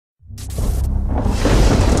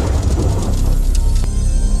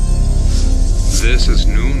This is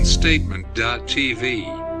Statement.tv.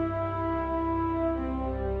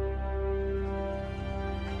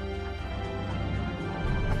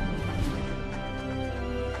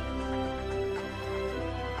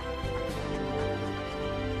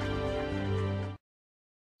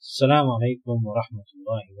 Assalamu alaikum wa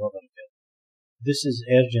rahmatullahi wa barakatuh. This is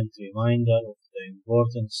urgent reminder of the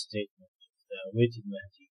important statement of the awaited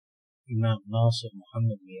Mahdi, Imam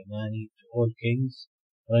Muhammad Al-Yemeni, to all kings,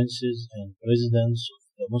 princes and presidents of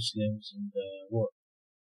the Muslims in the world.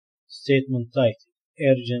 Statement titled,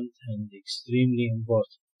 Urgent and Extremely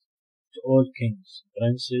Important, to all kings,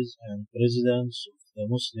 princes and presidents of the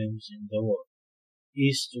Muslims in the world,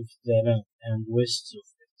 east of the land and west of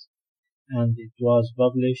it. And it was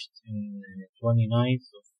published in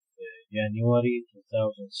 29th of January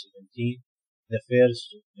 2017, the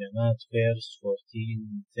 1st of Jamad 1st,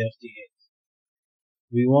 1438.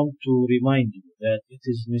 We want to remind you that it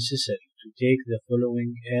is necessary to take the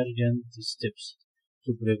following urgent steps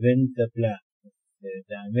to prevent the plan of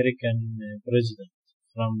the American president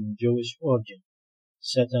from Jewish origin,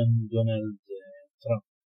 Satan Donald Trump.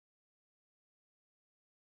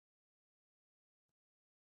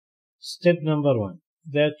 Step number 1.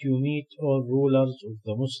 That you meet all rulers of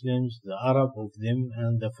the Muslims, the Arab of them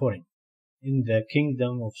and the foreign, in the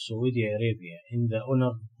kingdom of Saudi Arabia, in the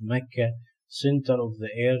honored Mecca, center of the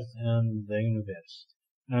earth and the universe,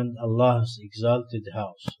 and Allah's exalted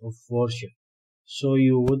house of worship. So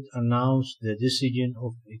you would announce the decision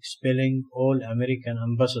of expelling all American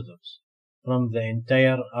ambassadors from the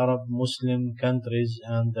entire Arab Muslim countries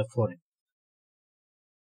and the foreign.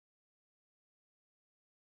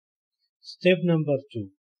 Step number 2.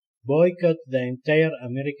 Boycott the entire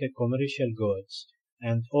American commercial goods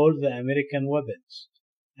and all the American weapons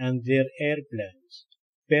and their airplanes,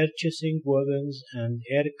 purchasing weapons and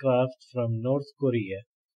aircraft from North Korea,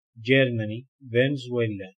 Germany,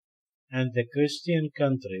 Venezuela, and the Christian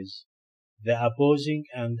countries, the opposing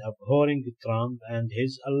and abhorring Trump and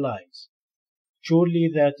his allies. Surely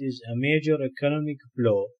that is a major economic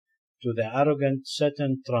blow to the arrogant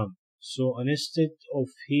Satan Trump. So instead of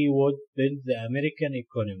he would build the American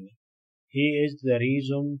economy, he is the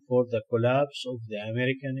reason for the collapse of the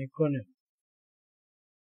American economy.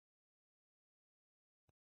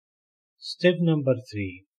 Step number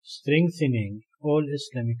 3. Strengthening all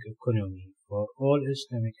Islamic economy for all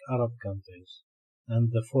Islamic Arab countries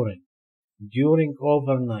and the foreign during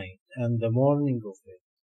overnight and the morning of it.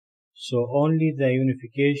 So only the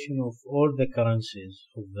unification of all the currencies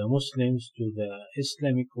of the Muslims to the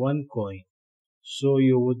Islamic one coin, so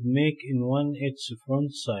you would make in one its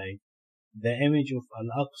front side the image of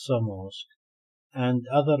Al-Aqsa Mosque, and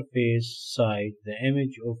other face side the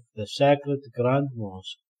image of the sacred Grand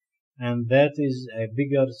Mosque, and that is a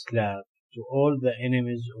bigger slap to all the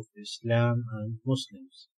enemies of Islam and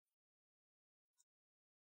Muslims.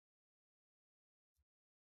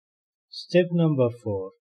 Step number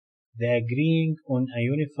 4. The agreeing on a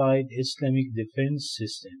unified Islamic defense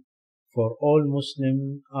system for all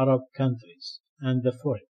Muslim Arab countries and the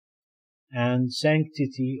foreign, and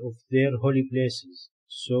sanctity of their holy places,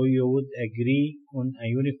 so you would agree on a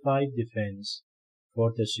unified defense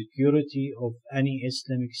for the security of any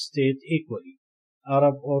Islamic state equally,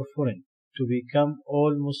 Arab or foreign, to become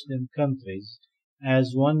all Muslim countries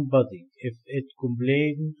as one body. If it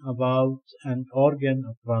complain about an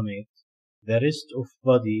organ from it, the rest of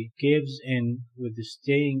body caves in with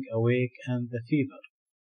staying awake and the fever.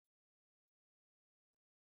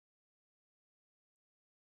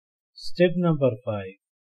 Step number 5.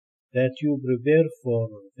 That you prepare for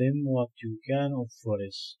them what you can of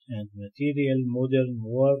force and material modern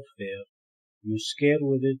warfare. You scare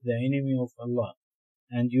with it the enemy of Allah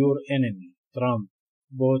and your enemy, Trump,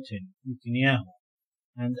 Putin, Netanyahu,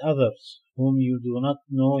 and others whom you do not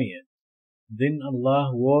know yet. Then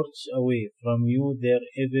Allah wards away from you their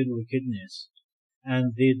evil wickedness,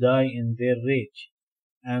 and they die in their rage,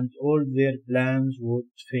 and all their plans would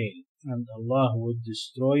fail, and Allah would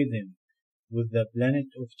destroy them with the planet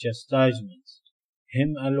of chastisement,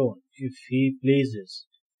 Him alone, if He pleases,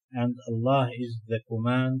 and Allah is the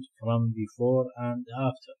command from before and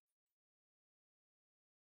after.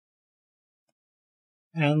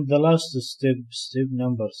 And the last step, step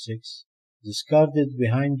number 6, discarded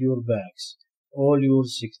behind your backs all your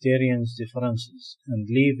sectarian differences and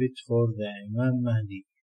leave it for the Imam Mahdi,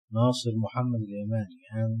 Muhammad Al-Yemeni,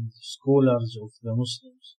 and scholars of the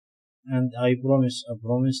Muslims. And I promise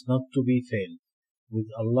not to be failed, with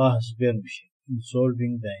Allah's permission, in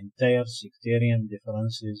solving the entire sectarian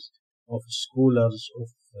differences of scholars of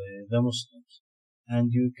the Muslims.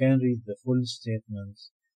 And you can read the full statement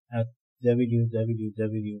at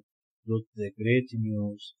www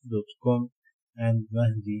www.thegreatnews.com and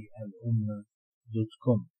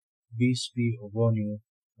mahdialummah.com. Peace be upon you.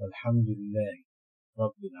 Alhamdulillah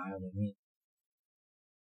Rabbil Alameen.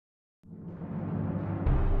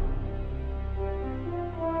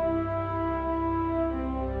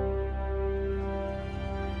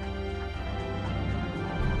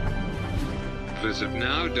 Visit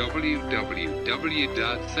now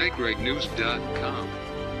www.thegreatnews.com.